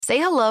Say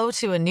hello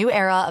to a new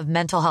era of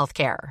mental health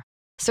care.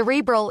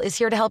 Cerebral is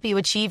here to help you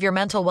achieve your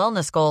mental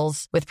wellness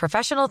goals with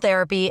professional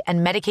therapy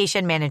and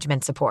medication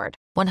management support.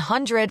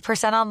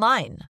 100%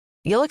 online.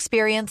 You'll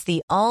experience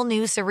the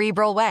all-new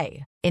Cerebral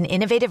Way, an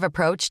innovative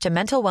approach to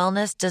mental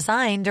wellness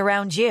designed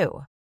around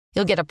you.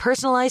 You'll get a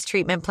personalized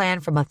treatment plan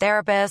from a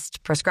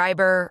therapist,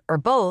 prescriber, or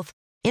both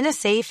in a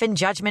safe and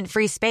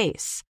judgment-free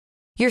space.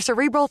 Your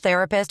Cerebral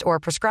therapist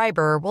or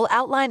prescriber will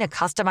outline a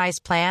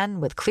customized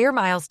plan with clear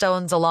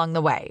milestones along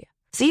the way,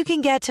 so you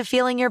can get to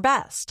feeling your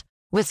best.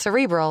 With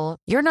Cerebral,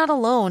 you're not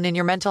alone in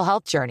your mental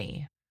health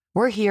journey.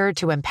 We're here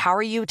to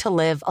empower you to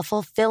live a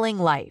fulfilling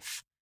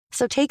life.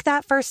 So take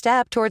that first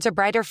step towards a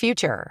brighter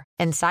future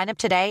and sign up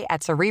today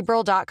at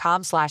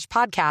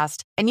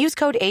Cerebral.com/podcast and use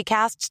code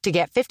ACAST to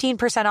get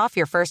 15% off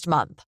your first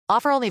month.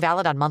 Offer only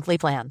valid on monthly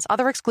plans.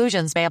 Other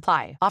exclusions may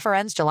apply. Offer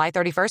ends July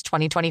 31st,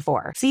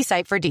 2024. See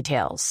site for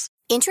details.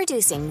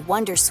 Introducing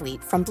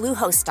Wondersuite from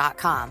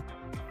Bluehost.com.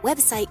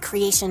 Website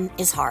creation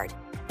is hard,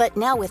 but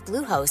now with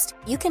Bluehost,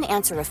 you can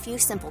answer a few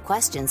simple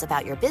questions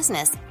about your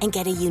business and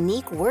get a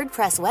unique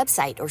WordPress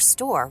website or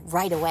store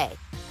right away.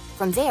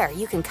 From there,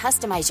 you can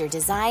customize your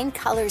design,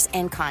 colors,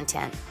 and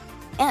content.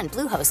 And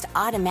Bluehost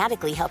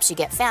automatically helps you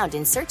get found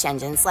in search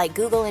engines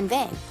like Google and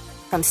Bing.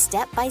 From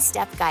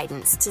step-by-step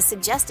guidance to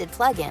suggested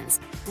plugins,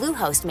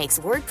 Bluehost makes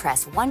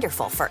WordPress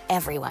wonderful for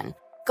everyone.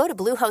 Go to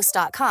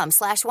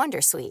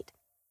bluehost.com/wondersuite.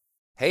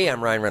 Hey,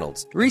 I'm Ryan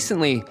Reynolds.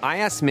 Recently, I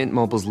asked Mint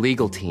Mobile's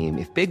legal team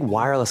if big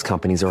wireless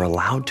companies are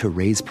allowed to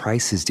raise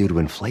prices due to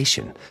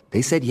inflation.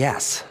 They said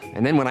yes.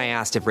 And then when I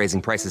asked if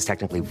raising prices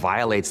technically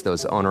violates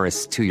those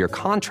onerous two-year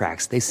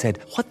contracts, they said,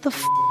 "What the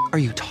f***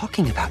 are you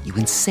talking about, you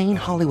insane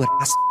Hollywood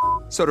ass?"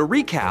 So to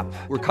recap,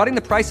 we're cutting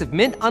the price of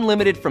Mint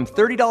Unlimited from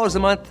 $30 a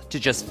month to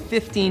just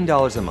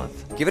 $15 a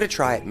month. Give it a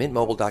try at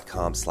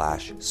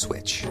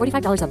mintmobile.com/switch.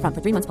 $45 up front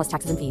for 3 months plus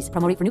taxes and fees.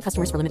 Promo rate for new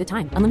customers for limited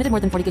time. Unlimited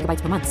more than 40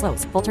 gigabytes per month.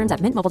 Slows full terms at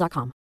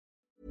mintmobile.com.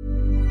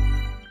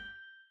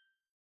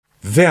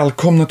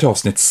 Välkomna till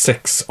avsnitt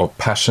 6 av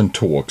Passion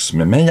Talks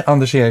med mig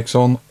Anders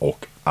Eriksson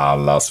och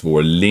allas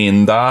vår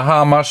Linda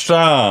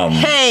Hammarstrand.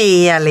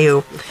 Hej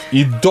allihop!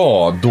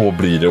 Idag då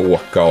blir det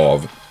åka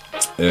av.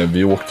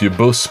 Vi åkte ju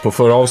buss på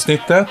förra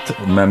avsnittet,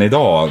 men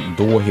idag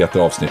då heter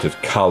avsnittet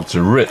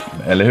Culture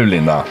Rhythm, eller hur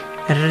Linda?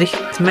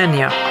 Rytmen,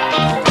 ja.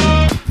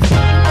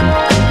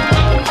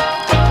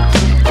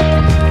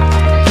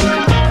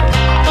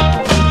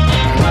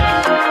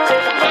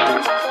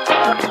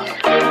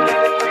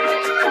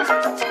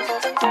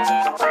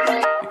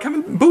 Vi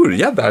kan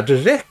börja där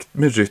direkt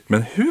med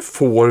rytmen. Hur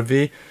får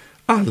vi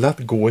alla att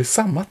gå i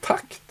samma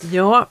takt?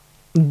 Ja,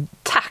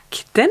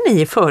 takten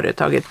i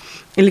företaget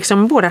är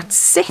liksom vårat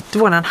sätt,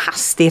 våran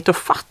hastighet att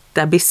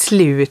fatta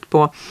beslut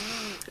på,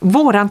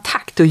 våran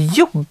takt att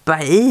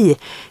jobba i.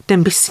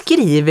 Den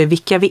beskriver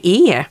vilka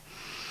vi är.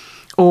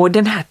 Och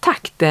den här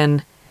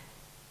takten,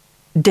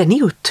 den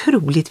är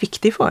otroligt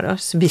viktig för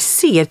oss. Vi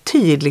ser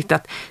tydligt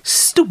att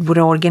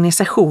stora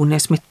organisationer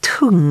som är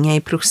tunga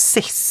i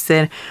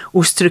processer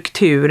och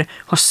struktur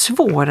har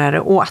svårare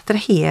att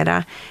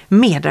attrahera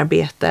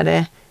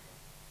medarbetare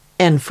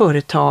än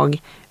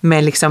företag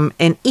med liksom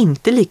en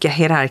inte lika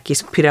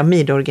hierarkisk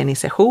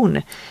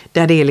pyramidorganisation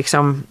där det är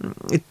liksom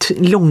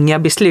långa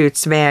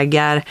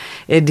beslutsvägar,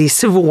 det är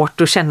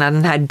svårt att känna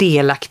den här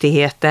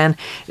delaktigheten.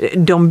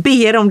 De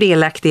ber om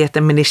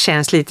delaktigheten, men det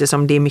känns lite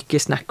som det är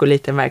mycket snack och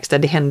lite verkstad,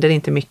 det händer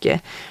inte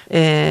mycket.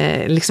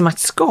 Liksom att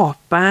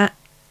skapa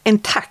en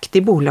takt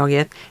i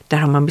bolaget, där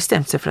har man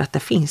bestämt sig för att det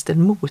finns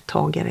en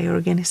mottagare i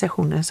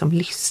organisationen som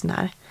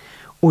lyssnar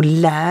och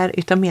lär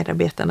utav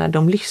medarbetarna.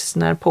 De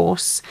lyssnar på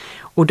oss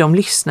och de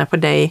lyssnar på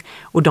dig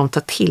och de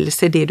tar till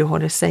sig det du har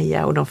att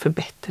säga och de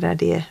förbättrar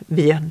det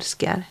vi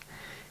önskar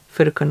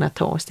för att kunna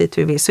ta oss dit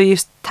vi vill. Så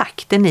just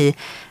takten i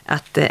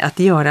att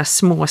göra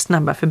små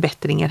snabba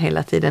förbättringar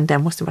hela tiden,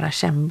 den måste vara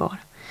kännbar.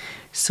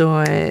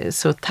 Så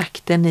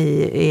takten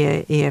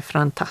i är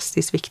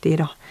fantastiskt viktig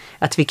idag.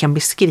 Att vi kan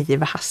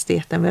beskriva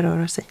hastigheten vi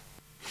rör oss i.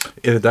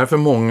 Är det därför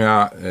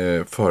många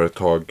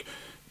företag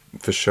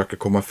försöker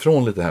komma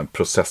från lite här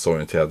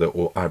processorienterade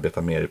och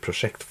arbeta mer i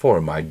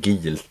projektform,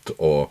 agilt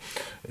och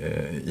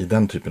i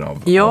den typen av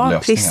lösningar?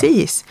 Ja,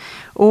 precis.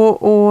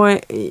 Och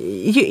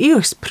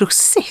just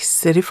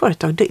processer i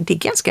företag, det är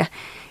ganska...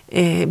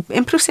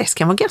 En process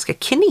kan vara ganska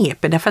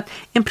knepig, därför att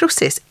en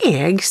process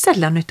ägs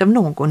sällan utav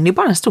någon. Det är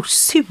bara en stor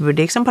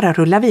surdeg som bara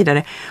rullar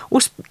vidare.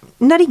 Och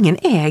när ingen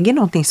äger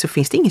någonting så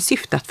finns det ingen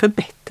syfte att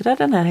förbättra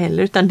den här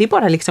heller, utan det är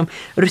bara liksom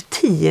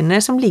rutiner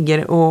som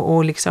ligger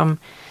och liksom...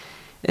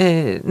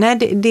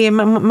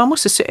 man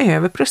måste se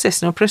över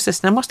processerna, och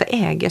processerna måste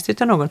ägas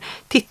utav någon.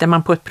 Tittar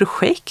man på ett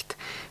projekt,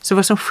 så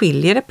vad som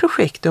skiljer ett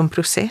projekt och en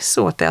process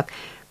åt är att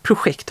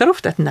projekt har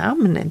ofta ett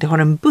namn, det har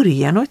en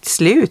början och ett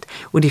slut,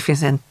 och det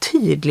finns en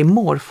tydlig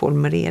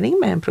målformulering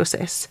med en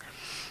process.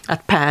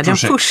 Att den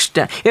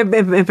första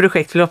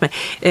projekt, förlåt mig,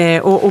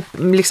 och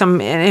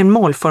liksom en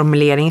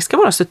målformulering ska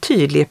vara så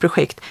tydlig i ett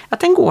projekt att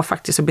den går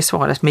faktiskt att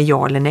besvaras med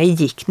ja eller nej.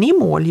 Gick ni i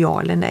mål,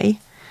 ja eller nej?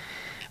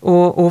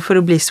 Och för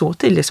att bli så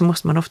tydlig så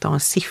måste man ofta ha en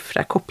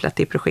siffra kopplat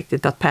till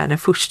projektet, att per den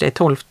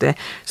 1/12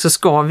 så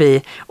ska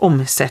vi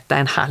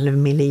omsätta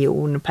 500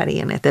 000 per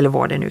enhet eller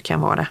vad det nu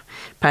kan vara.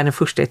 Per den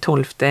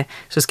 1/12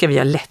 så ska vi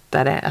ha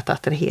lättare att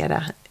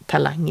attrahera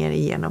talanger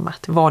genom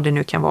att vad det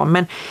nu kan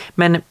vara.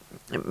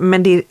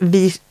 Men det,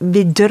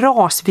 vi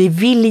dras, vi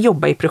vill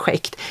jobba i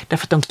projekt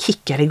därför att de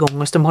kickar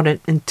igång oss. De har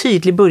en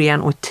tydlig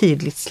början och ett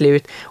tydligt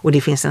slut, och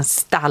det finns en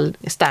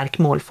stark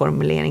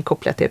målformulering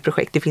kopplat till ett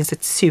projekt. Det finns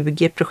ett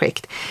sug i ett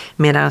projekt,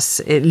 medan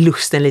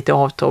lusten lite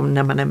avtar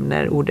när man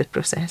nämner ordet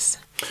process.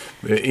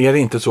 Är det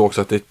inte så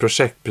också att det är ett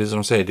projekt, precis som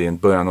de säger, det är en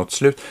början och ett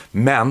slut,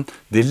 men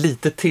det är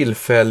lite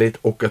tillfälligt,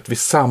 och att vi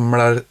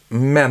samlar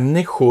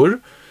människor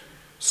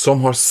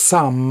som har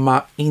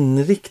samma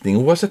inriktning.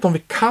 Oavsett om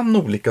vi kan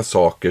olika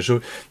saker,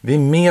 så vi är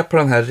med på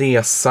den här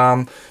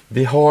resan.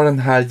 Vi har den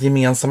här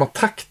gemensamma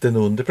takten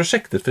under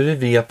projektet, för vi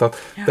vet att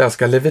det här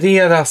ska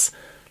levereras,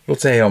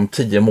 låt säga om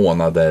 10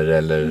 månader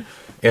eller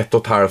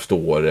 1,5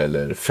 år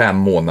eller 5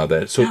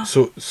 månader.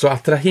 Så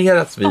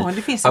attraheras vi. Ja,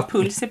 det finns en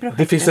puls i projektet.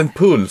 Det finns en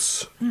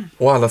puls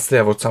och alla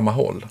strävar åt samma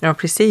håll. Ja,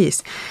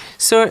 precis.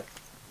 Så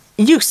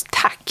just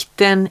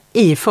takten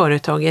i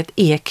företaget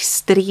är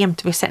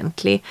extremt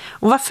väsentlig.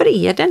 Och varför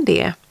är den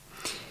det?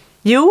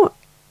 Jo,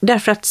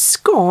 därför att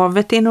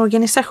skavet i en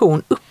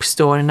organisation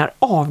uppstår när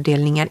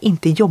avdelningar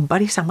inte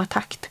jobbar i samma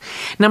takt.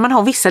 När man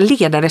har vissa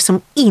ledare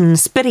som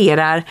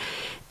inspirerar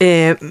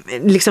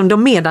liksom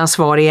de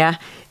medansvariga,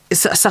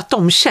 så att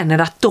de känner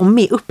att de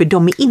är uppe,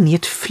 de är inne i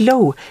ett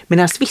flow,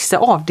 medan vissa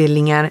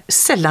avdelningar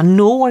sällan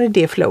når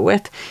det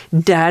flowet.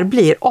 Där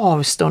blir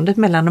avståndet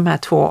mellan de här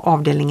 2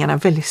 avdelningarna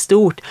väldigt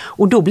stort,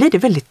 och då blir det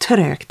väldigt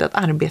trögt att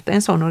arbeta i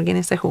en sån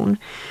organisation.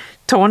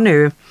 Ta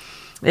nu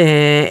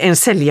en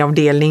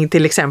säljavdelning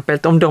till exempel,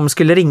 om de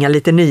skulle ringa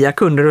lite nya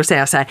kunder och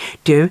säga så här: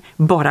 du,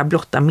 bara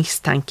blotta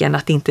misstanken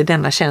att inte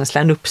denna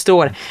känslan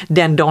uppstår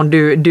den dagen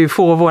du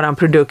får våran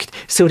produkt,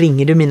 så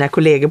ringer du mina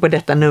kollegor på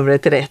detta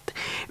numret rätt.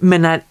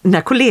 Men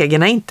när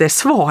kollegorna inte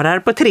svarar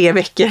på 3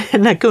 veckor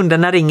när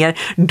kunderna ringer,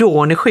 då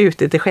har ni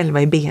skjutit er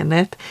själva i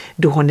benet.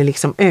 Då har ni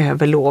liksom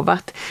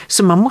överlovat.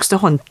 Så man måste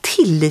ha en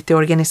tillit i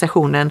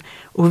organisationen,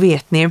 och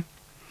vet ni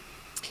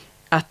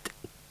att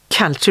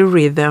culture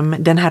rhythm,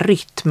 den här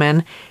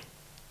rytmen,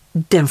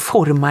 den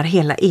formar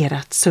hela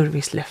ert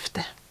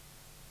servicelöfte.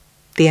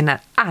 Det är när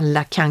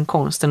alla kan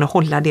konsten och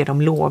hålla det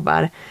de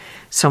lovar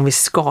som vi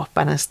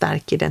skapar en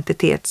stark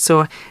identitet.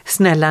 Så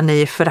snälla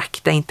ni,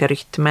 förakta inte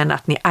rytmen,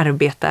 att ni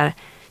arbetar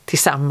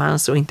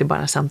tillsammans och inte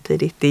bara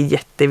samtidigt. Det är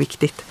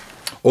jätteviktigt.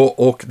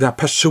 Och det här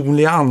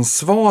personliga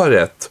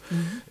ansvaret,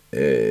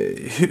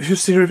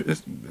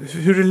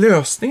 hur är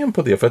lösningen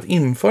på det för att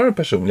införa det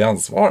personliga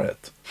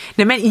ansvaret?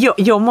 Nej, men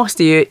jag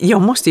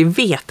måste ju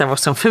veta vad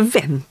som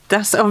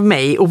förväntas av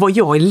mig och vad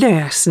jag är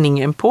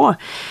lösningen på.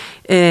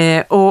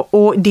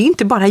 Och det är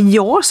inte bara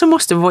jag som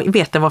måste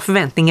veta vad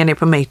förväntningen är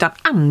på mig, utan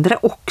andra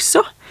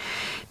också.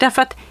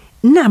 Därför att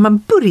när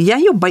man börjar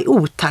jobba i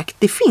otakt,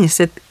 det finns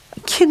ett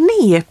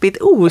knepigt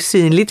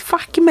osynligt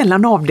fack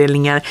mellan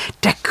avdelningar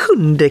där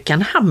kunder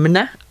kan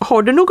hamna.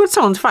 Har du något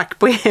sånt fack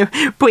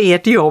på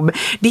ert jobb?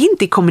 Det är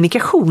inte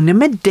kommunikationen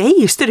med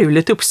dig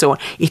strulet uppstår,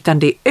 utan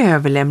det är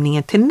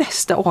överlämningen till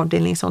nästa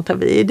avdelning som tar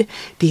vid.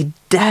 Det är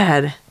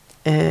där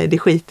det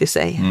skiter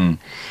sig.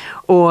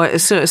 Och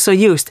så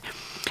just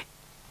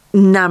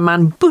när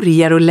man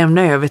börjar att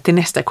lämna över till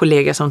nästa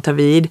kollega som tar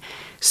vid,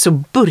 så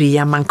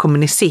börjar man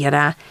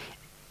kommunicera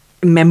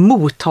med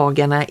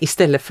mottagarna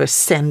istället för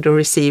send och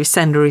receive.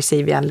 Send och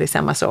receive är aldrig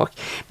samma sak.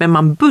 Men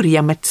man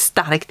börjar med ett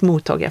starkt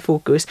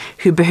mottagarfokus.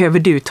 Hur behöver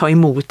du ta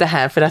emot det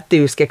här för att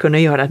du ska kunna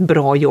göra ett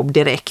bra jobb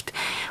direkt?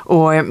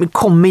 Och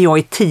kommer jag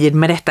i tid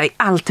med detta? Är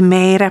allt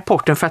med i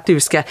rapporten för att du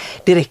ska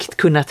direkt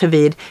kunna ta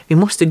vid? Vi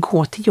måste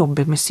gå till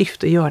jobbet med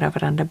syfte att göra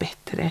varandra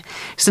bättre.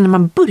 Så när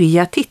man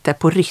börjar titta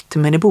på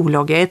rytmen i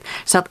bolaget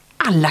så att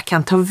alla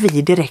kan ta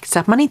vid direkt, så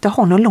att man inte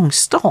har någon lång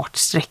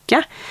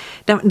startsträcka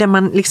där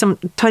man liksom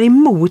tar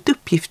emot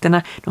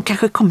uppgifterna. De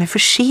kanske kommer för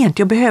sent.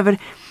 Jag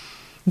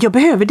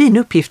behöver dina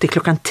uppgifter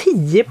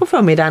 10:00 på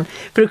förmiddagen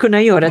för att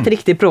kunna göra ett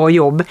riktigt bra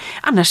jobb.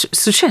 Annars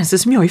så känns det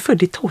som jag är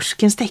född i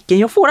torskens tecken.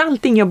 Jag får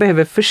allting jag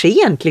behöver för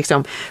sent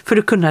liksom, för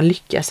att kunna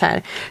lyckas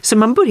här. Så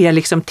man börjar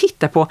liksom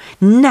titta på,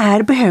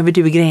 när behöver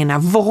du grejerna?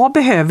 Vad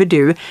behöver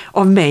du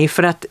av mig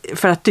för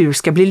att du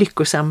ska bli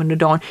lyckosam under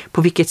dagen?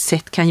 På vilket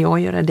sätt kan jag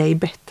göra dig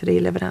bättre i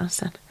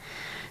leveransen?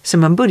 Så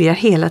man börjar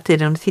hela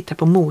tiden att titta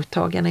på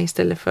mottagarna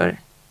istället för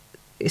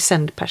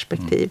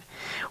sändperspektiv.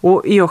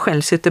 Och jag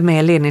själv sitter med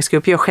i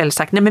ledningsgrupp. Jag har själv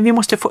sagt, nej men vi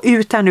måste få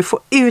ut här nu, få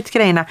ut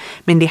grejerna.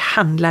 Men det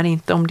handlar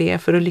inte om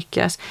det för att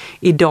lyckas.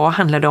 Idag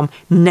handlar det om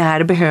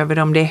när behöver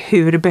de det,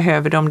 hur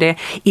behöver de det.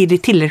 Är det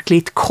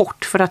tillräckligt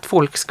kort för att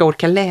folk ska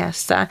orka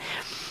läsa?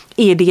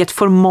 Är det ett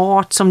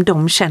format som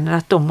de känner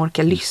att de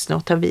orkar lyssna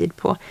och ta vid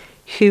på?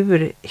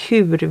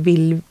 Hur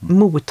vill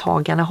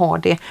mottagarna ha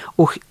det?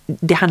 Och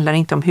det handlar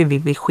inte om hur vi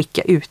vill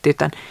skicka ut,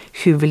 utan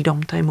hur vill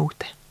de ta emot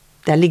det?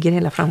 Där ligger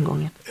hela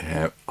framgången.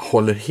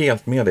 Håller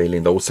helt med dig,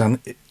 Linda. Och sen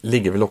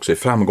ligger väl också i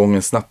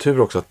framgångens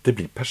natur också att det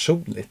blir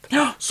personligt.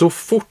 Ja. Så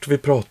fort vi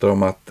pratar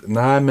om att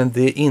nej, men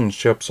det är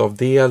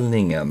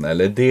inköpsavdelningen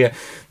eller det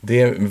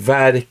är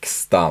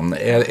verkstan.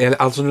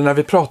 Alltså när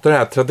vi pratar det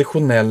här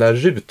traditionella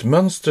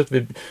rutmönstret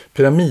vid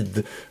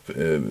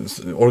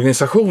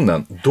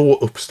pyramidorganisationen, då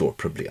uppstår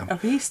problem. Ja,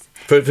 visst.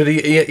 För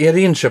är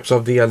det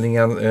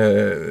inköpsavdelningen,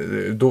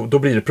 då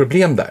blir det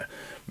problem där.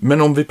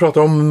 Men om vi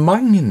pratar om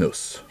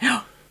Magnus,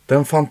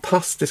 den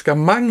fantastiska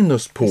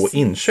Magnus på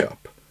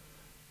inköp,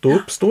 då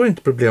uppstår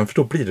inte problem, för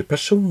då blir det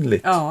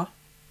personligt. Ja.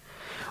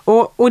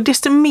 Och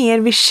desto mer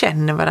vi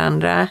känner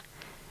varandra,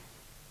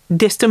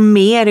 desto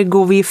mer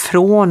går vi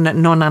ifrån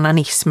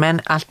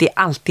nånannanismen. Det är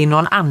alltid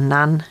någon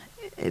annan.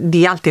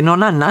 Det är alltid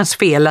någon annans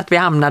fel att vi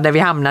hamnar där vi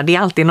hamnar. Det är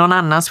alltid någon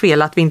annans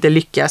fel att vi inte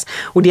lyckas.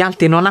 Och det är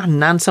alltid någon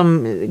annan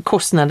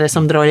kostnader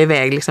som drar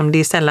iväg. Liksom. Det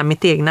är sällan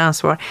mitt egna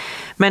ansvar.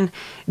 Men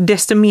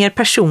desto mer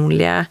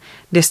personliga,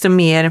 desto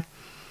mer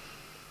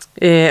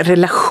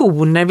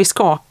relationer vi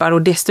skapar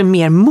och desto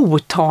mer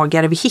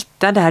mottagare vi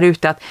hittar där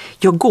ute, att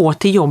jag går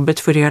till jobbet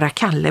för att göra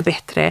Kalle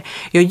bättre.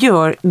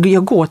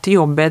 Jag går till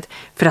jobbet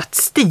för att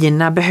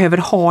Stina behöver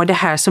ha det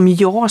här som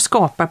jag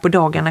skapar på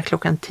dagarna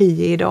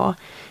 10:00 idag.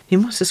 Vi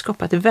måste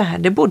skapa ett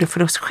värde både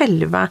för oss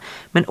själva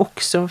men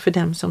också för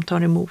dem som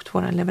tar emot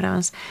vår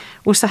leverans.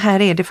 Och så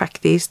här är det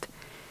faktiskt.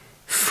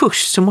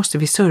 Först så måste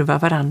vi serva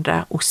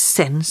varandra och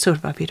sen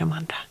servar vi de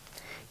andra.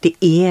 Det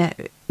är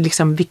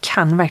liksom, vi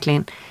kan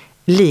verkligen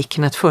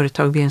likna ett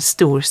företag vid en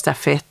stor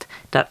stafett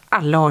där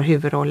alla har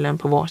huvudrollen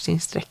på varsin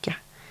sträcka.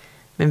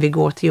 Men vi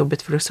går till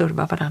jobbet för att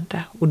serva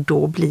varandra och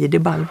då blir det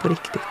ball på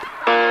riktigt.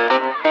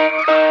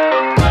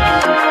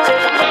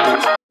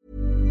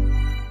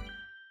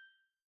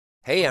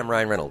 Hey, I'm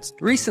Ryan Reynolds.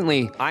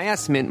 Recently, I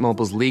asked Mint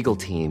Mobile's legal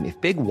team if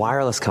big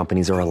wireless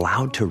companies are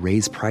allowed to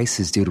raise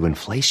prices due to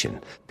inflation.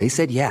 They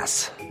said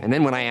yes. And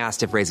then when I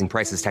asked if raising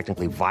prices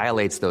technically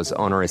violates those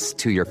onerous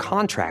 2-year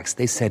contracts,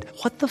 they said,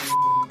 "What the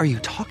are you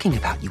talking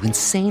about, you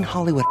insane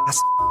Hollywood ass?"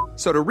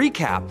 So to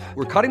recap,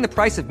 we're cutting the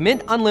price of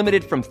Mint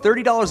Unlimited from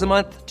 $30 a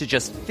month to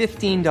just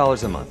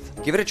 $15 a month.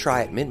 Give it a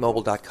try at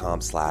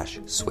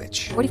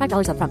mintmobile.com/switch.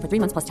 $45 up front for 3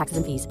 months plus taxes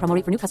and fees. Promo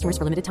rate for new customers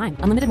for limited time.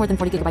 Unlimited more than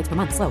 40 gigabytes per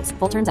month. Slows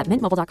full terms at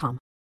mintmobile.com.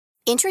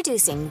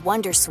 Introducing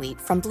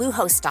Wondersuite from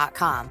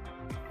Bluehost.com.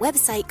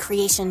 Website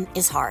creation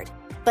is hard,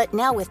 but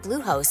now with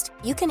Bluehost,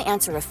 you can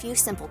answer a few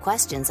simple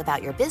questions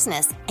about your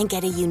business and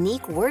get a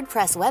unique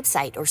WordPress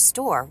website or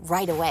store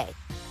right away.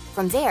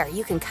 From there,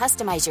 you can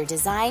customize your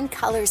design,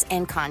 colors,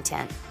 and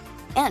content.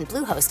 And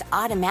Bluehost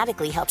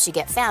automatically helps you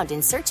get found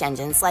in search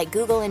engines like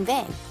Google and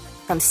Bing.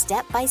 From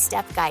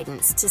step-by-step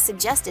guidance to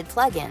suggested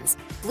plugins,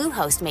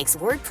 Bluehost makes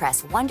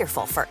WordPress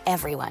wonderful for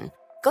everyone.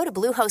 Go to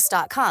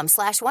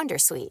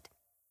bluehost.com/wondersuite.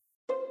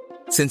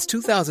 Since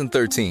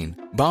 2013,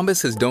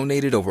 Bombas has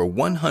donated over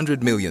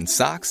 100 million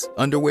socks,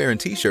 underwear, and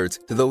T-shirts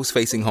to those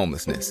facing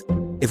homelessness.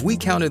 If we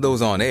counted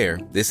those on air,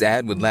 this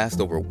ad would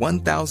last over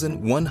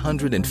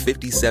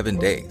 1,157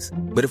 days.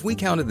 But if we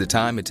counted the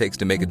time it takes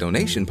to make a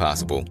donation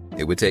possible,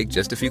 it would take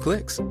just a few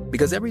clicks.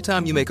 Because every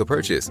time you make a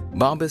purchase,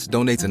 Bombas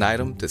donates an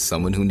item to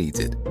someone who needs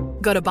it.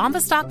 Go to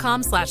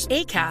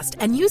bombas.com/ACAST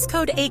and use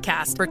code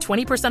ACAST for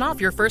 20%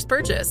 off your first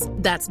purchase.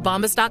 That's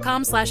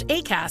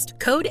bombas.com/ACAST,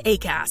 code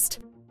ACAST.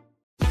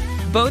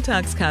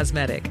 Botox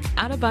Cosmetic,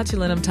 out of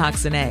botulinum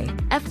toxin A,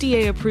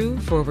 FDA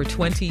approved for over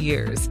 20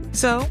 years.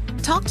 So,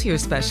 talk to your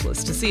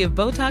specialist to see if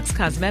Botox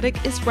Cosmetic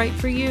is right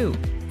for you.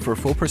 For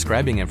full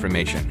prescribing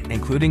information,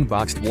 including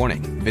boxed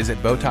warning, visit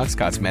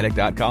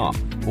BotoxCosmetic.com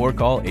or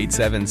call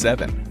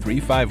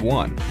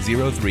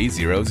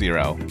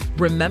 877-351-0300.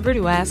 Remember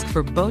to ask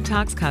for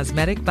Botox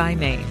Cosmetic by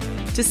name.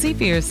 To see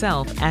for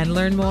yourself and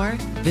learn more,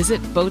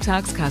 visit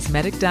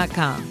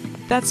BotoxCosmetic.com.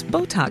 That's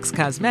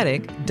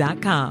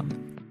BotoxCosmetic.com.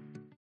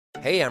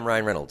 Hey, I'm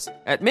Ryan Reynolds.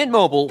 At Mint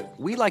Mobile,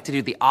 we like to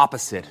do the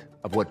opposite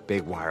of what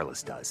Big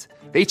Wireless does.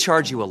 They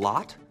charge you a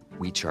lot,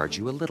 we charge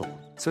you a little.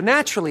 So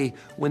naturally,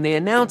 when they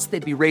announced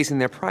they'd be raising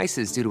their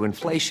prices due to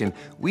inflation,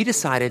 we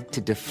decided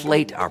to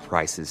deflate our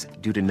prices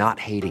due to not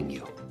hating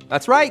you.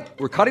 That's right.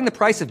 We're cutting the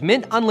price of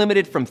Mint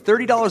Unlimited from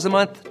 $30 a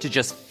month to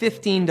just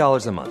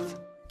 $15 a month.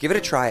 Give it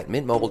a try at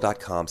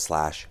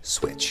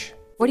mintmobile.com/switch.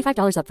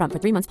 $45 up front for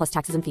 3 months plus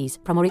taxes and fees.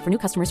 Promo rate for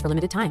new customers for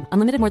limited time.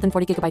 Unlimited more than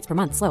 40 gigabytes per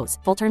month. Slows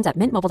full terms at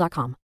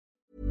mintmobile.com.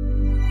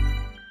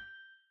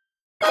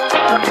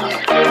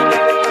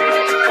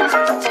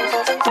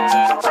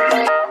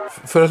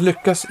 För att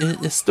lyckas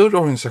i större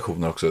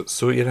organisationer också,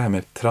 så är det här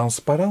med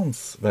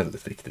transparens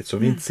väldigt viktigt. Så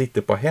vi inte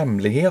sitter på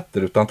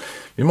hemligheter, utan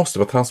vi måste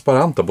vara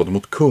transparenta både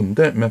mot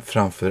kunder, men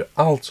framför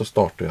allt så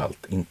startar ju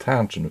allt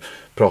internt. Så nu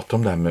pratar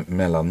om det här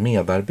mellan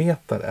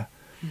medarbetare.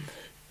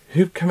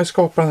 Hur kan vi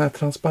skapa den här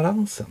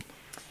transparensen?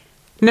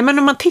 Nej, men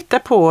om man tittar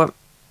på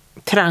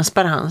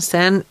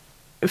transparensen,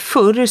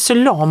 förr så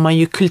la man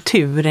ju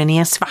kulturen i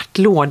en svart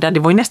låda. Det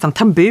var ju nästan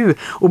tabu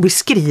att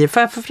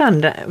beskriva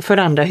för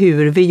andra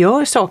hur vi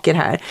gör saker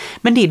här.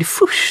 Men det är det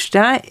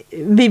första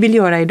vi vill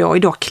göra idag.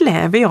 Idag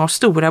kläver jag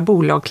stora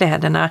bolag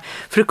kläderna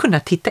för att kunna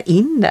titta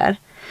in där.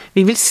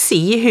 Vi vill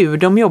se hur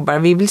de jobbar.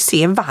 Vi vill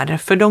se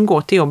varför de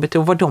går till jobbet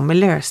och vad de är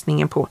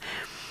lösningen på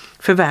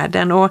för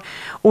världen.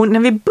 Och när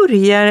vi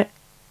börjar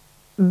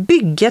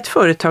bygga ett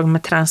företag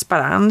med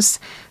transparens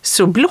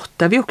så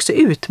blottar vi också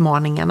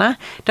utmaningarna.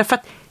 Därför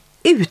att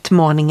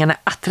utmaningarna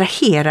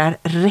attraherar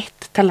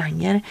rätt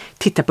talanger.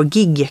 Titta på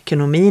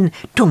gigekonomin.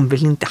 De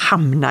vill inte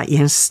hamna i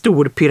en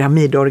stor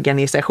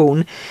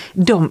pyramidorganisation.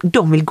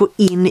 De vill gå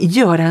in,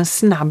 göra en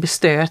snabb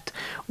stöt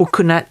och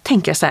kunna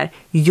tänka så här: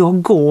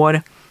 jag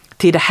går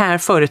till det här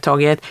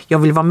företaget, jag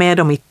vill vara med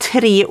dem i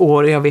 3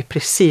 år och jag vet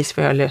precis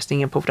vad jag har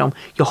lösningen på för dem.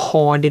 Jag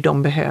har det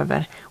de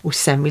behöver och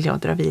sen vill jag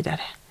dra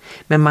vidare.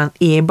 Men man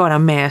är bara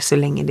med så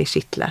länge det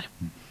kittlar.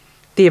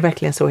 Det är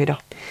verkligen så idag.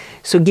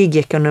 Så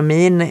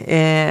gigekonomin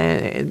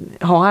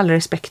har all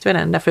respekt för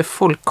den. Därför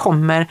folk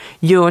kommer,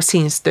 gör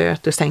sin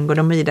stöt och sen går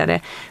de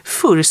vidare.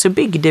 Förr så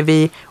byggde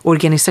vi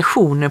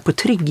organisationer på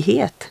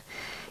trygghet.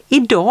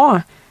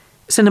 Idag,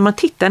 så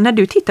när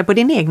du tittar på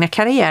din egna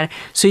karriär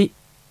så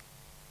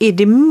är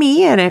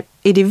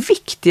det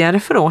viktigare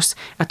för oss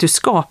att du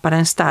skapar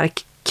en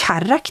stark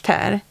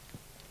karaktär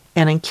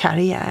än en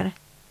karriär.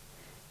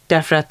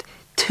 Därför att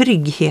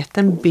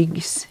tryggheten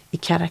byggs i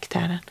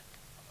karaktären.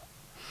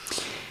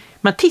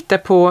 Man tittar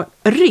på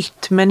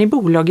rytmen i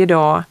bolag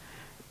idag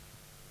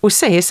och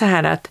säger så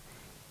här att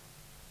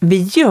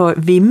vi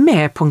är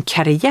med på en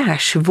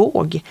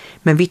karriärsvåg,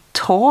 men vi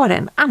tar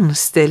en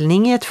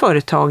anställning i ett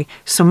företag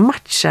som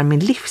matchar min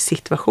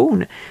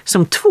livssituation.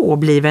 Som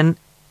tvåbliven,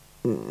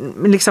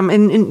 liksom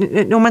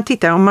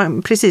om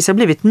man precis har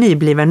blivit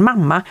nybliven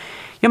mamma.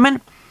 Ja, men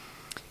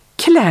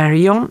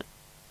Clarion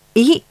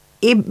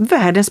är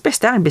världens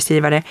bästa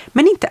arbetsgivare,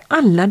 men inte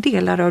alla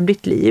delar av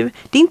ditt liv.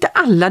 Det är inte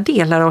alla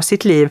delar av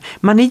sitt liv.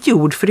 Man är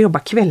gjord för att jobba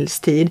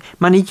kvällstid.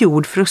 Man är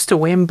gjord för att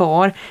stå i en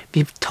bar.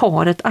 Vi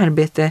tar ett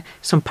arbete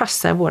som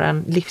passar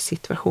våran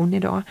livssituation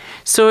idag.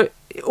 Så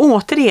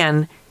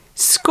återigen,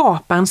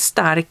 skapa en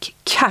stark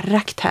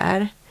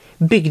karaktär.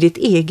 Bygg ditt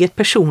eget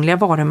personliga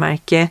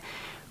varumärke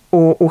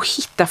och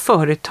hitta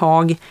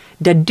företag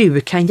där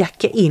du kan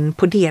jacka in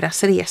på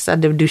deras resa,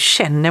 där du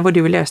känner vad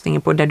du är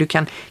lösningen på, där du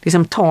kan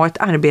liksom ta ett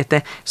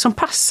arbete som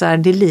passar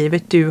det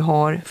livet du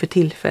har för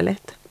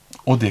tillfället.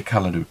 Och det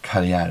kallar du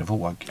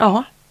karriärvåg?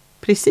 Ja,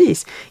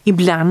 precis.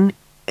 Ibland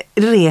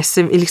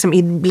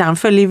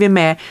följer vi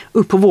med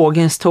upp på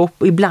vågens topp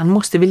och ibland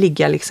måste vi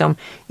ligga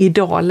i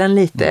dalen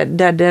lite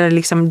där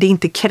det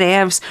inte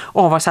krävs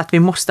av oss att vi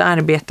måste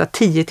arbeta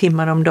 10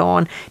 timmar om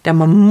dagen, där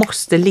man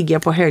måste ligga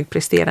på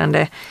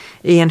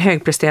i en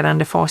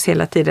högpresterande fas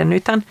hela tiden,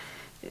 utan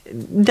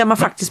där man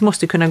faktiskt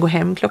måste kunna gå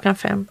hem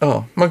 5:00.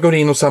 Ja, man går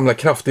in och samlar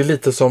kraft. Det är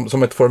lite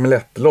som ett Formel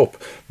 1-lopp.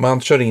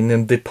 Man kör in i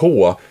en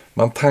depå,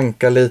 man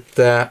tankar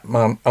lite,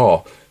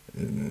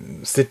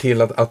 se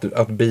till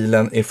att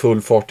bilen är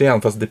full fart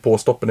igen, fast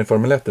depåstoppen i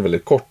Formel 1 är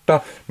väldigt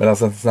korta, medan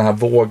en sån här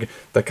våg,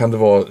 där kan det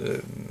vara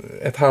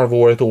ett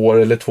halvår, 1 år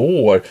eller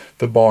 2 år,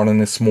 för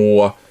barnen är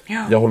små.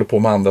 Ja. Jag håller på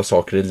med andra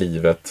saker i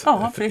livet.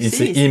 Ja,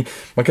 precis.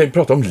 Man kan ju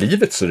prata om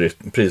livets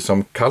rytm, precis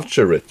som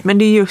culture rytm. Men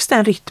det är just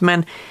den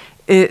rytmen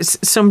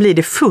som blir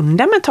det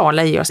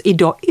fundamentala i oss.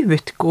 Idag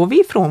utgår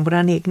vi från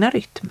vår egna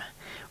rytm.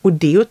 Och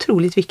det är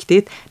otroligt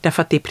viktigt,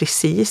 därför att det är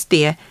precis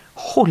det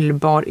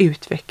hållbar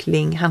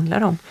utveckling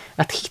handlar om.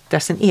 Att hitta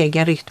sin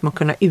egen rytm och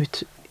kunna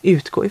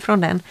utgå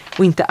ifrån den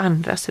och inte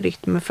andras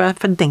rytm.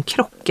 För den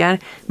krockar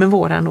med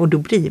våran och då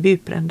blir vi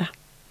utbrända.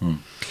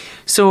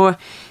 Så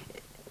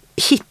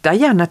hitta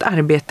gärna ett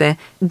arbete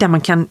där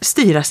man kan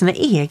styra sina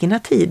egna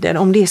tider.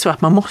 Om det är så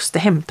att man måste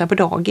hämta på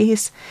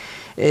dagis.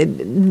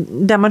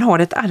 Där man har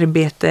ett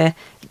arbete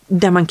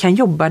där man kan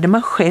jobba, där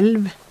man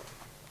själv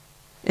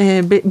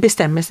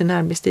bestämmer sina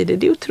arbetstider.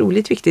 Det är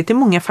otroligt viktigt. Det är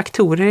många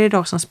faktorer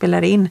idag som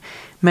spelar in.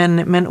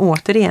 Men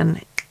återigen,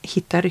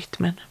 hitta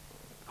rytmen.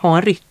 Ha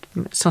en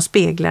rytm som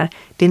speglar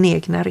din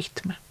egna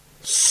rytm.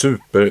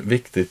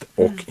 Superviktigt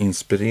och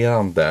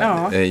inspirerande.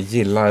 Ja.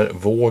 Gillar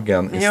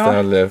vågen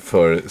istället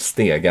för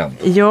stegen.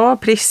 Ja,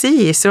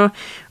 precis.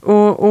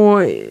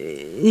 Och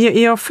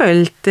jag har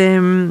följt,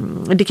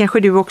 det kanske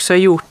du också har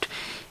gjort,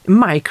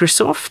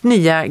 Microsoft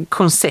nya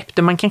koncept.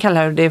 Man kan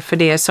kalla det för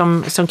det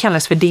som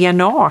kallas för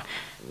DNA.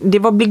 Det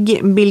var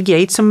Bill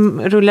Gates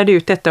som rullade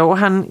ut detta och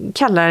han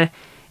kallar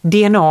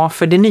DNA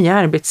för det nya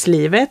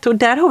arbetslivet. Och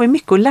där har vi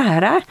mycket att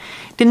lära.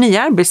 Det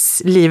nya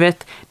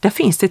arbetslivet, där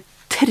finns det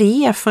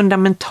 3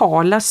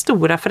 fundamentala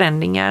stora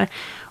förändringar.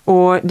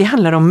 Och det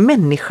handlar om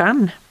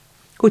människan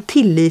och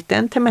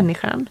tilliten till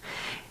människan.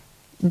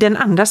 Den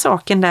andra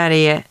saken där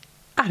är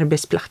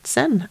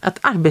arbetsplatsen. Att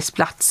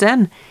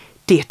arbetsplatsen,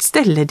 det är ett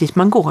ställe dit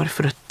man går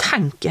för att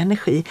tanka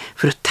energi,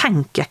 för att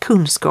tanka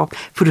kunskap,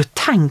 för att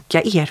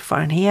tanka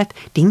erfarenhet.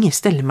 Det är ingen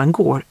ställe man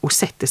går och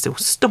sätter sig och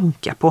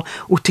stonkar på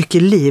och tycker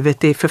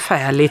livet är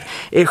förfärligt,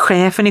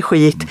 chefen är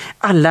skit,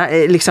 alla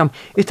utan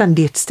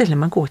det är ett ställe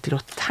man går till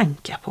att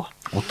tanka på.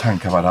 Och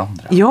tanka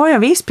varandra. Ja,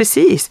 visst,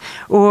 precis.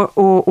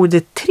 Och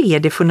det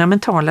tredje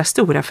fundamentala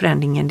stora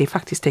förändringen, det är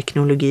faktiskt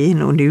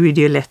teknologin. Och nu är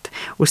det ju lätt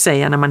att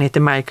säga när man heter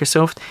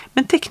Microsoft.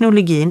 Men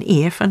teknologin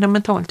är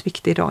fundamentalt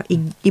viktig idag.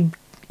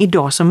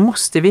 Idag så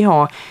måste vi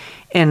ha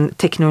en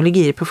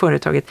teknologi på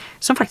företaget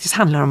som faktiskt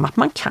handlar om att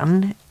man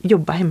kan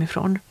jobba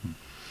hemifrån.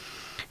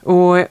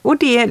 Och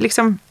det är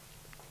liksom,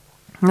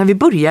 när vi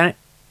börjar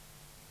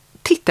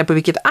titta på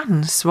vilket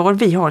ansvar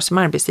vi har som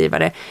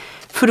arbetsgivare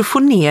för att få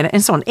ner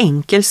en sån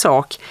enkel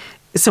sak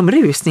som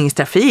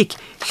rusningstrafik.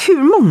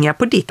 Hur många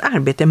på ditt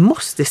arbete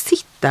måste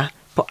sitta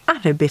på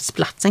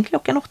arbetsplatsen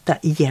 8:00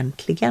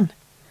 egentligen?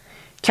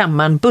 Kan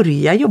man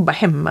börja jobba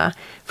hemma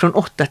från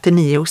 8 till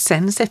 9 och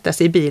sen sätta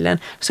sig i bilen,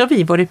 så har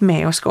vi varit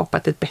med och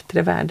skapat ett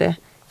bättre värde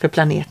för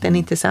planeten,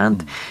 inte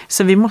sant?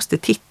 Så vi måste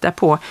titta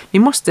på,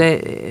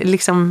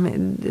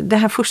 det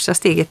här första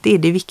steget, det är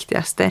det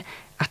viktigaste,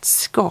 att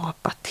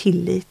skapa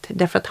tillit.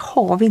 Därför att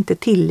har vi inte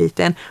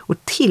tilliten och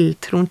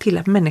tilltron till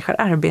att människor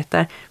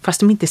arbetar fast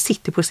de inte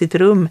sitter på sitt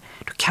rum,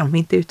 då kan vi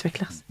inte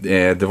utvecklas.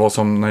 Det var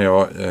som när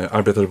jag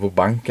arbetade på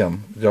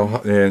banken.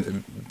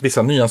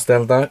 Vissa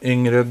nyanställda,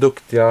 yngre,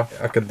 duktiga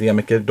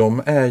akademiker,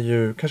 de är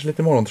ju kanske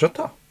lite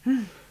morgontrötta.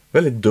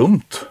 Väldigt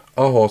dumt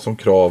att ha som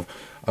krav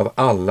att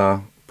alla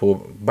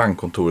på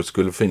bankkontoret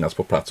skulle finnas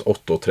på plats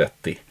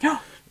 8:30. Ja.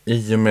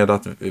 I och med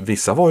att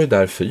vissa var ju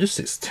där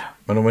fysiskt,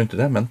 men de var inte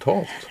där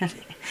mentalt.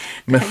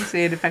 Men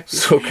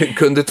så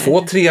kunde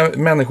 2-3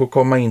 människor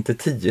komma in till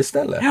 10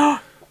 istället. Ja.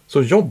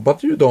 Så jobbade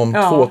ju de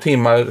 2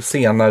 timmar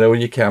senare och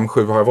gick hem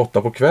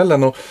 7-8 på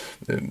kvällen.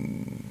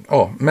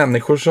 Och,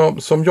 människor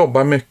som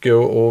jobbar mycket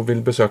och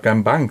vill besöka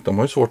en bank, de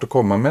har ju svårt att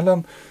komma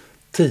mellan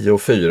 10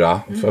 och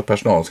 4 för att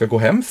personalen ska gå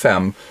hem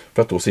 5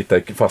 för att då sitta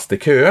fast i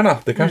köerna.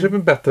 Det kanske är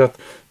bättre att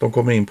de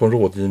kommer in på en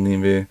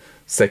rådgivning vid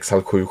 6,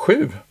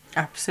 7.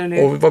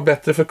 Absolut. Och var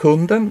bättre för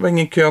kunden, var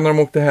ingen kö när de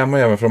åkte hem och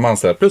även för de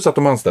anställda. Plus att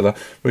de anställda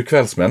var ju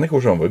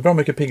kvällsmänniskor, så de var ju bra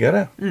mycket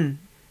piggare.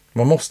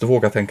 Man måste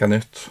våga tänka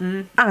nytt.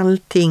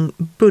 Allting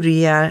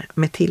börjar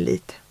med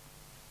tillit.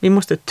 Vi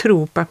måste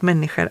tro på att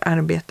människor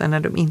arbetar när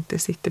de inte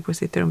sitter på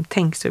sitt rum.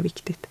 Tänk så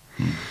viktigt.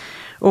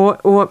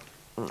 Och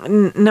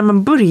när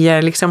man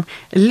börjar liksom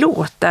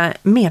låta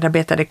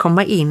medarbetare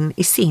komma in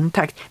i sin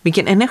takt,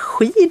 vilken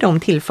energi de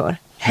tillför.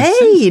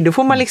 Hej, då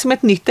får man liksom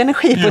ett nytt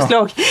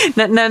energipåslag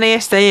när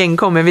nästa gäng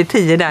kommer vid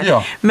 10 där.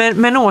 Ja.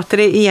 Men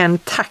återigen,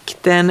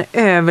 takten,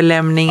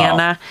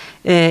 överlämningarna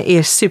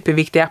är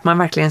superviktiga. Att man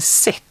verkligen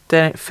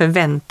sätter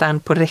förväntan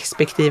på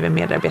respektive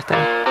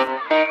medarbetare.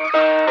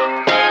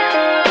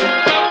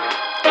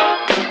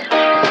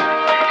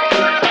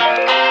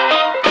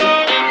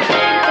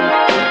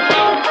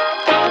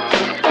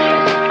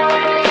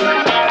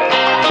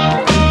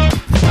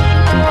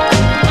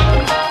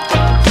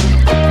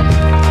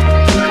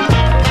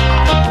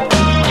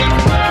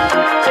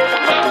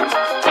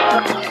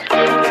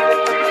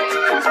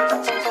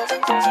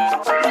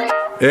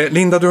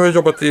 Linda, du har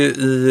jobbat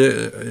i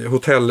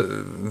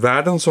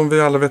hotellvärlden som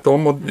vi alla vet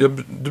om, och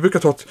du brukar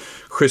ta ett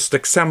schysst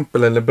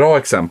exempel, eller bra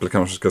exempel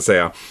kanske ska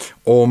säga,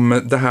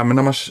 om det här med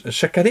när man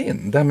checkar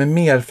in, det här med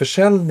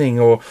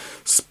merförsäljning och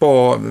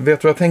spa,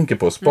 vet du vad jag tänker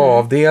på?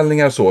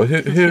 Spaavdelningar och så.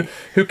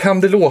 Hur kan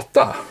det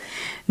låta?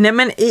 Nej,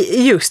 men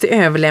just i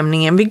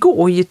överlämningen, vi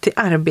går ju till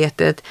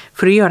arbetet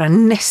för att göra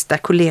nästa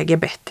kollega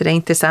bättre,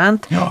 inte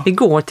sant? Ja. Vi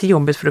går till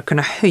jobbet för att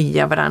kunna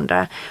höja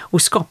varandra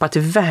och skapa ett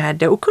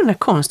värde och kunna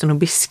konsten att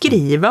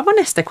beskriva vad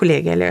nästa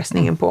kollega är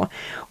lösningen på.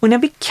 Och när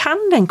vi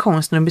kan den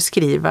konsten att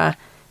beskriva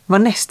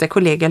vad nästa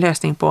kollega är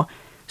lösningen på,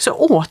 så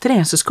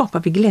återigen så skapar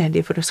vi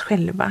glädje för oss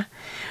själva.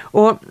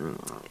 Och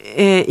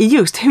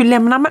just hur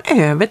lämnar man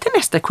över till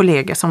nästa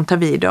kollega som tar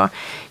vid då?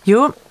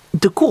 Jo,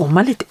 då går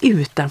man lite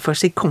utanför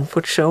sin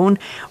comfort zone.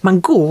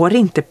 Man går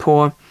inte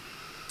på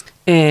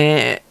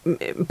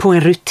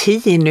en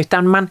rutin,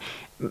 utan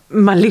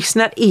man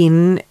lyssnar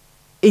in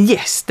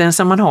gästen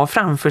som man har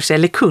framför sig,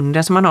 eller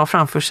kunden som man har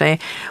framför sig,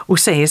 och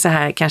säger så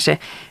här kanske: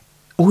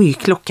 oj,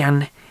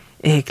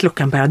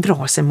 klockan börjar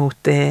dra sig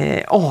mot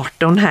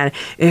 18 här.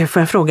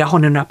 Får jag fråga, har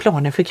ni några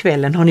planer för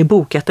kvällen? Har ni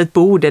bokat ett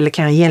bord eller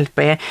kan jag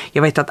hjälpa er?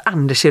 Jag vet att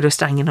Anders i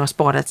restaurangen har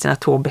sparat sina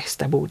 2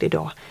 bästa bord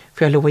idag.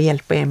 Får jag lov att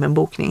hjälpa er med en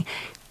bokning?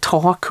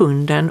 Ta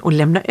kunden och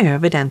lämna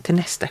över den till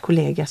nästa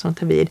kollega som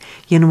tar vid,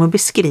 genom att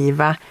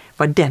beskriva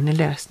vad den är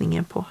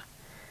lösningen på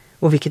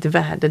och vilket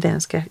värde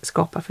den ska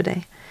skapa för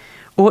dig.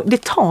 Och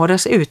det tar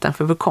oss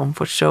utanför vår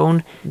comfort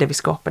zone, där vi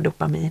skapar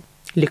dopamin,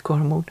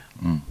 lyckohormon.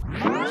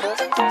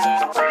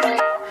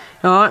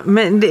 Ja,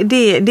 men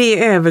det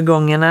är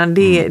övergångarna,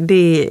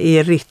 det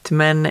är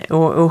rytmen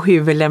och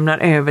hur vi lämnar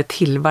över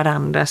till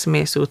varandra som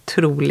är så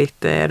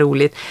otroligt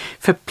roligt.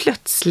 För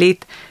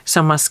plötsligt så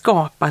har man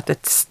skapat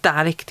ett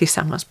starkt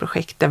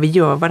tillsammansprojekt där vi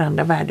gör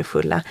varandra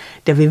värdefulla,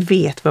 där vi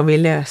vet vad vi är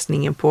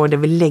lösningen på, där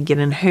vi lägger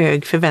en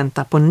hög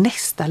förväntan på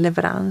nästa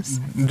leverans.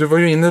 Du var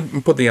ju inne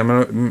på det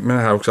med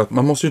det här också, att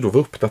man måste ju då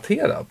vara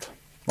uppdaterad.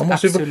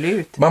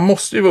 Man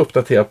måste ju vara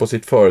uppdaterad på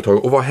sitt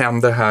företag. Och vad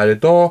händer här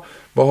idag?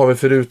 Vad har vi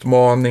för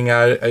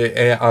utmaningar?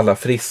 Är alla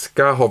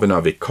friska? Har vi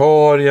några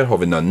vikarier? Har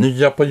vi några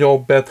nya på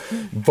jobbet?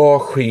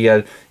 Vad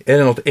sker? Är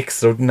det något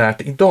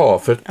extraordinärt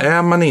idag? För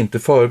är man inte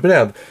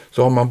förberedd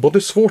så har man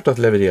både svårt att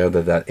leverera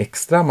det där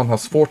extra. Man har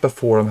svårt att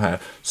få de här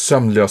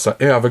sömnlösa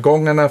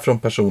övergångarna från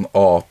person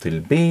A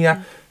till B.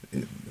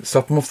 Så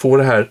att man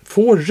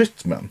får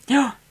rytmen.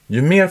 Ja.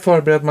 Ju mer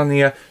förberedd man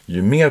är,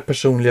 ju mer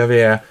personliga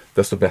vi är,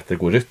 desto bättre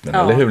går rytmen.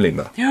 Eller hur,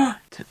 Linda? Ja,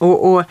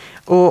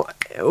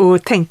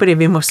 och tänk på det,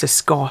 vi måste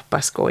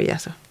skapa skoj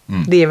alltså.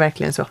 Det är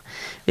verkligen så.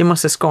 Vi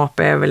måste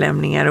skapa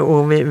överlämningar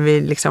och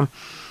vi liksom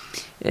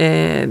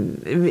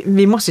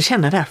vi måste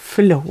känna det här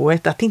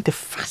flowet, att det inte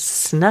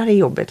fastnar i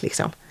jobbet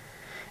liksom.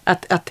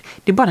 Att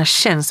det bara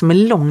känns som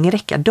en lång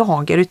räcka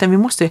dagar, utan vi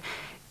måste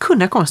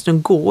kunna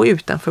konsten gå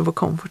utanför vår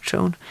comfort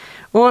zone.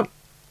 Och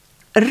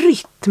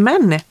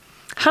rytmen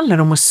handlar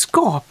om att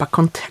skapa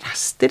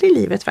kontraster i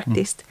livet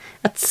faktiskt.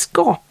 Att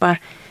skapa,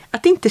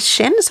 att det inte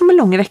känns som en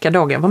lång räcka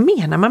dagar. Vad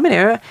menar man med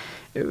det?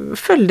 Jag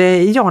följde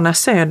Jana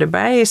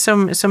Söderberg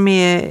som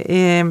är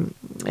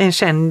en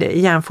känd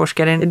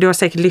hjärnforskare. Du har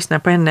säkert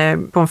lyssnat på henne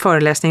på en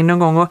föreläsning någon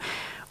gång.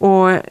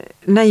 Och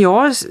när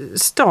jag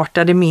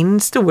startade min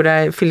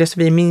stora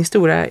filosofi, min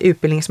stora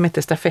utbildning som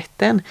heter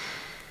Stafetten,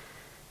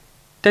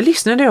 där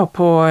lyssnade jag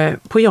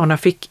på Jana och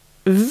fick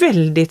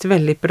väldigt,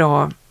 väldigt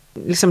bra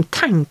liksom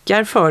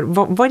tankar för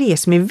vad det är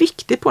som är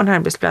viktigt på en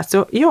arbetsplats.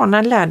 Och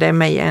Jana lärde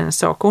mig en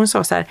sak. Hon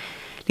sa så här: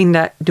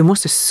 Linda, du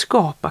måste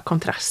skapa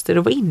kontraster.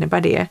 Och vad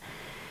innebär det?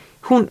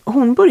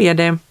 Hon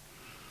började...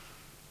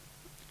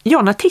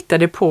 Jana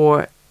tittade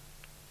på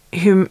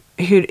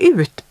hur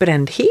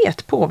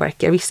utbrändhet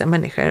påverkar vissa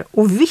människor.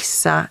 Och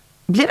vissa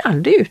blir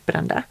aldrig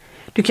utbrända.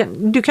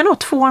 Du kan ha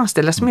 2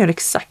 anställda som gör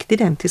exakt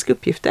identiska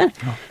uppgifter.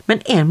 Ja. Men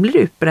en blir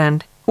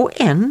utbränd och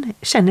en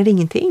känner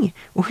ingenting.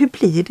 Och hur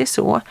blir det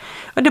så?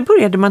 Och då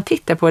började man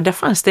titta på, där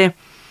fanns det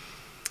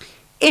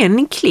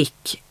en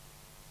klick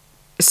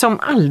som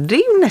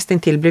aldrig nästan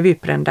till blev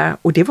utbrända,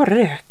 och det var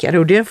rökare,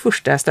 och det är den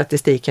första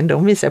statistiken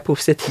de visar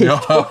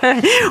positivt. Ja.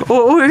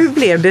 och hur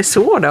blev det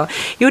så då?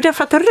 Jo,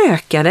 därför att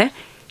rökare,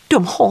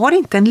 de har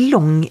inte en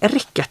lång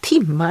räcka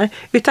timmar,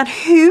 utan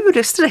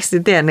hur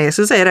stressigt det än är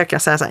så säger rökaren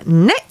så här: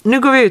 nej, nu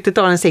går vi ut och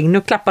tar en cigg,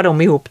 nu klappar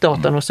de ihop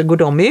datorn och så går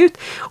de ut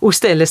och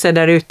ställer sig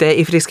där ute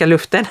i friska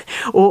luften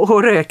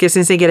och röker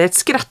sin cigarett,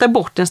 skrattar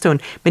bort en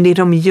stund. Men det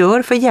de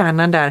gör för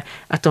hjärnan där,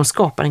 att de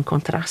skapar en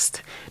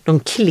kontrast. De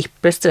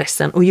klipper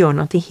stressen och gör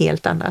något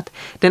helt annat.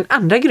 Den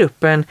andra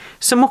gruppen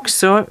som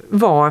också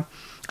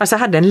alltså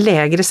hade en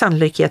lägre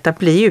sannolikhet att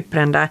bli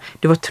utbrända,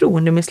 det var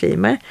troende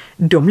muslimer.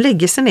 De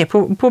lägger sig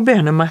ner på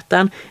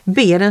bönemattan,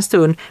 ber en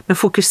stund, men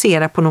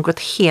fokuserar på något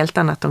helt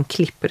annat. De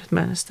klipper ett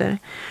mönster.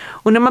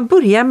 Och när man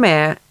börjar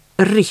med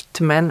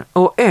rytmen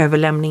och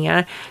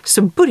överlämningar,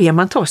 så börjar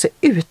man ta sig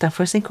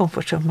utanför sin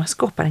komfort, man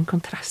skapar en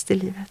kontrast i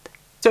livet.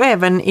 Så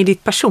även i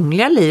ditt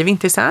personliga liv,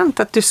 intressant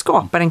att du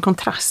skapar en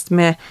kontrast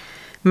med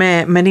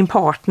din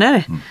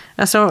partner.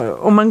 Alltså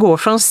om man går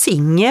från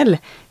singel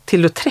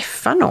till att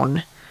träffa någon,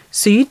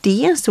 så är ju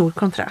det en stor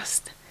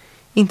kontrast.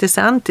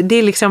 Intressant. Det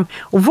är liksom,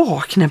 att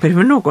vakna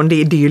bredvid någon, det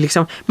är ju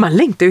liksom, man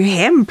längtar ju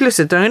hem,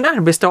 plötsligt har en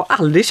arbetsdag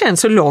aldrig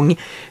känns så lång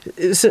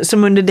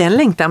som under den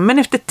längtan. Men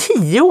efter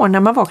 10 år när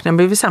man vaknar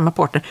bredvid samma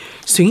partner,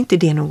 så är inte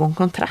det någon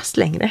kontrast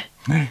längre.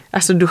 Nej.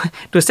 Alltså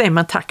då säger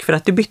man tack för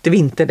att du bytte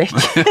vinterdäck.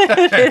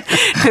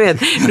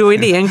 Då är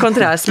det en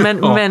kontrast.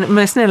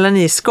 Men snälla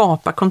ni,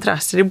 skapa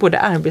kontraster i både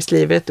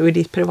arbetslivet och i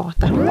ditt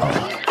privata.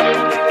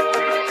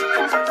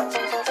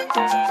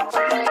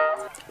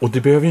 Och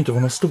det behöver ju inte vara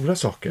några stora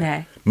saker.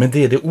 Nej. Men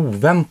det är det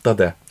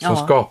oväntade som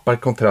skapar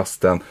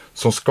kontrasten,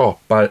 som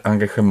skapar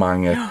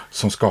engagemanget,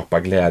 som skapar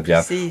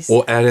glädjen. Precis.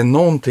 Och är det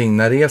någonting,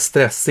 när det är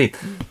stressigt,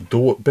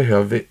 då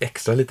behöver vi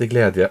extra lite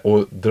glädje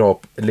och dra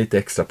lite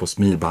extra på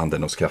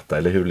smilbanden och skratta.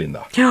 Eller hur,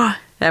 Linda? Ja,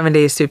 men det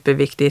är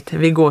superviktigt.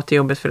 Vi går till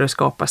jobbet för att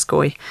skapa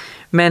skoj.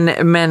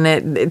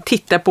 Men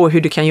titta på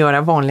hur du kan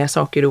göra vanliga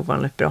saker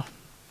ovanligt bra.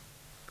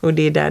 Och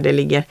det är där det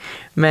ligger.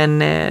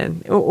 Men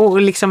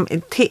och liksom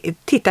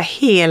titta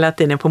hela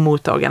tiden på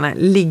mottagarna.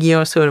 Ligger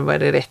jag och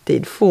servar i rätt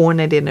tid? Får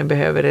ni det ni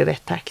behöver i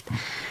rätt takt?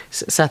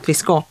 Så att vi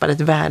skapar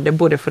ett värde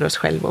både för oss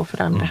själva och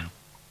för andra.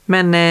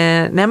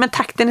 Men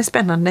takten är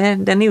spännande.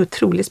 Den är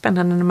otroligt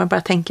spännande när man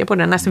bara tänker på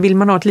den. Alltså vill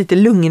man ha ett lite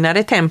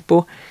lugnare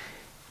tempo.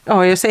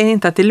 Ja, jag säger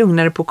inte att det är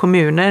lugnare på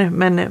kommuner.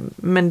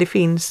 Men det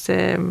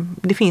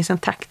finns en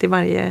takt i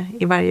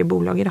varje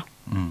bolag idag.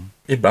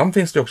 Ibland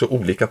finns det också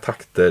olika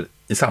takter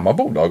i samma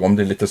bolag om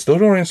det är lite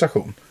större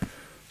organisation.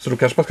 Så då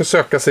kanske man ska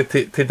söka sig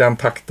till den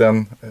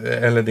takten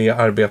eller det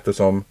arbete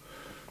som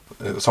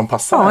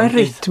passar. Ja, en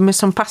rytm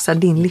som passar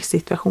din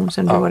livssituation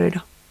som du har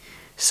idag.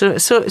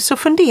 Så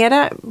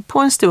fundera på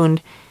en stund.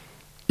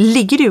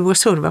 Ligger du och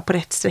servar på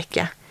rätt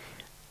sträcka?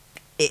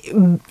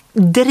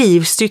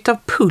 Drivs du av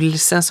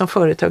pulsen som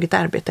företaget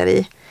arbetar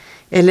i?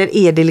 Eller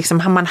är det liksom,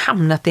 har man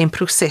hamnat i en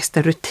process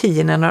där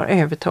rutinen har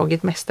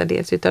övertagit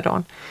mestadels utav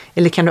dagen?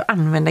 Eller kan du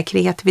använda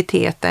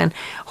kreativiteten?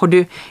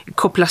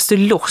 Kopplas du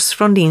loss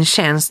från din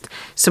tjänst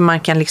så man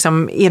kan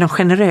liksom, är de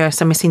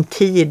generösa med sin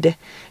tid?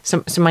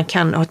 Så man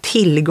kan ha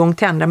tillgång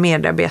till andra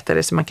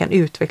medarbetare så man kan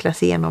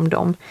utvecklas igenom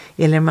dem?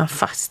 Eller är man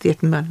fast i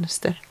ett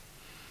mönster?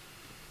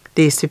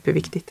 Det är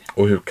superviktigt.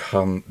 Och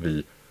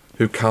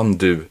hur kan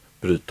du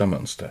bryta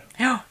mönster?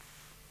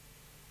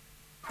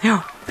 Ja,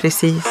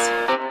 precis.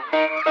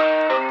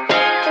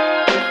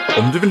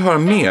 Om du vill höra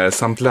mer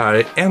samt lära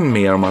dig än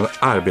mer om att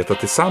arbeta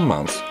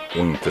tillsammans och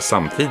inte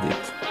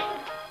samtidigt,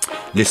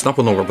 Lyssna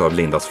på något av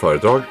Lindas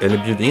föredrag eller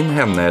bjud in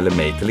henne eller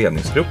mig till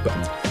ledningsgruppen.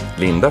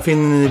 Linda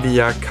finner ni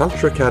via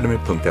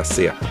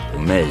cultureacademy.se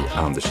och mig,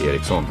 Anders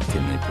Eriksson,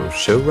 finner ni på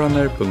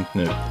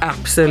showrunner.nu.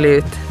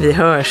 Absolut, vi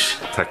hörs.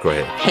 Tack och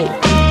hej. Hej.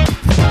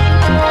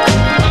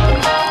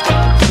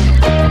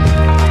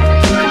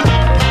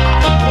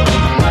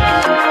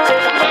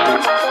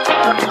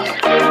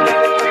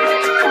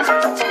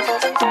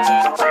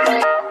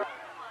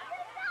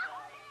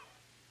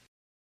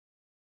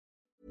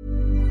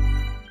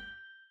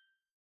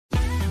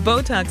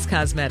 Botox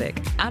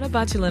Cosmetic, out of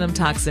botulinum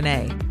toxin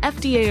A,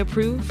 FDA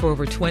approved for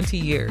over 20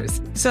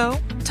 years. So,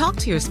 talk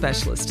to your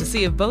specialist to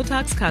see if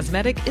Botox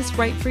Cosmetic is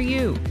right for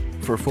you.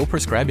 For full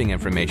prescribing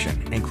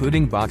information,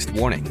 including boxed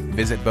warning,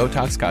 visit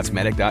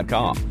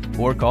BotoxCosmetic.com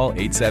or call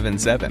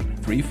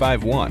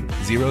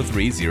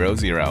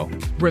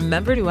 877-351-0300.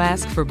 Remember to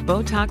ask for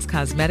Botox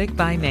Cosmetic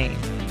by name.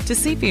 To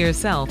see for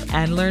yourself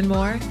and learn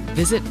more,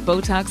 visit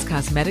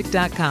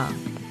BotoxCosmetic.com.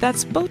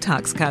 That's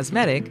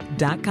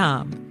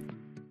BotoxCosmetic.com.